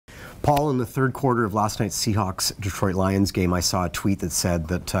Paul, in the third quarter of last night's Seahawks-Detroit Lions game, I saw a tweet that said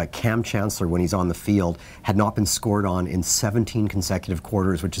that Cam Chancellor, when he's on the field, had not been scored on in 17 consecutive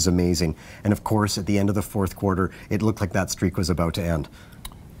quarters, which is amazing. And of course, at the end of the fourth quarter, it looked like that streak was about to end.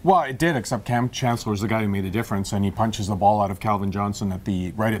 Well, it did, except Cam Chancellor is the guy who made a difference, and he punches the ball out of Calvin Johnson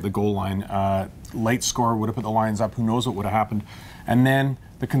right at the goal line. Late score would have put the Lions up. Who knows what would have happened? And then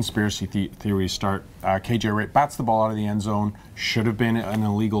the conspiracy theories start. KJ Wright bats the ball out of the end zone. Should have been an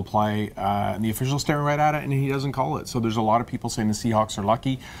illegal play. And the official's staring right at it, and he doesn't call it. So there's a lot of people saying the Seahawks are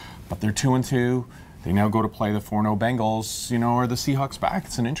lucky, but they're 2-2. They now go to play the 4-0 Bengals. You know, are the Seahawks back?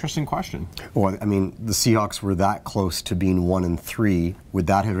 It's an interesting question. Well, I mean, the Seahawks were that close to being 1-3. Would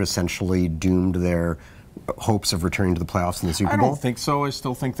that have essentially doomed their hopes of returning to the playoffs in the Super Bowl? I don't think so. I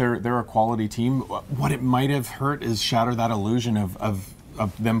still think they're a quality team. What it might have hurt is shatter that illusion of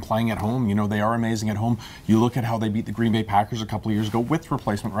them playing at home. You know, they are amazing at home. You look at how they beat the Green Bay Packers a couple of years ago with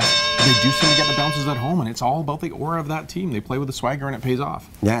replacement right. They do seem to get the bounces at home, and it's all about the aura of that team. They play with the swagger, and it pays off.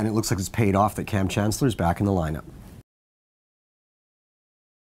 Yeah, and it looks like it's paid off that Cam Chancellor's back in the lineup.